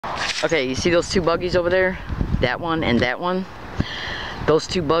Okay, you see those two buggies over there? That one and that one? Those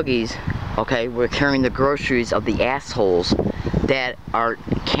two buggies, okay, were carrying the groceries of the assholes that are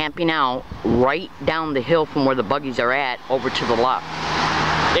camping out right down the hill from where the buggies are at over to the left.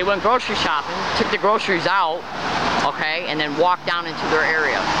 They went grocery shopping, took the groceries out, okay, and then walked down into their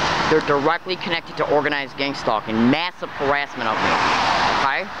area. They're directly connected to organized gang stalking, massive harassment of me,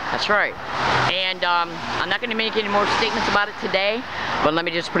 okay? That's right. And I'm not gonna make any more statements about it today, but let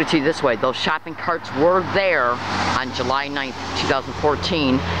me just put it to you this way. Those shopping carts were there on July 9th,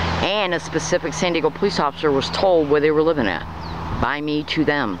 2014, and a specific San Diego police officer was told where they were living at, by me to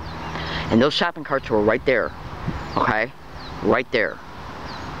them. And those shopping carts were right there, okay? Right there.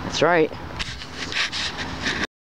 That's right.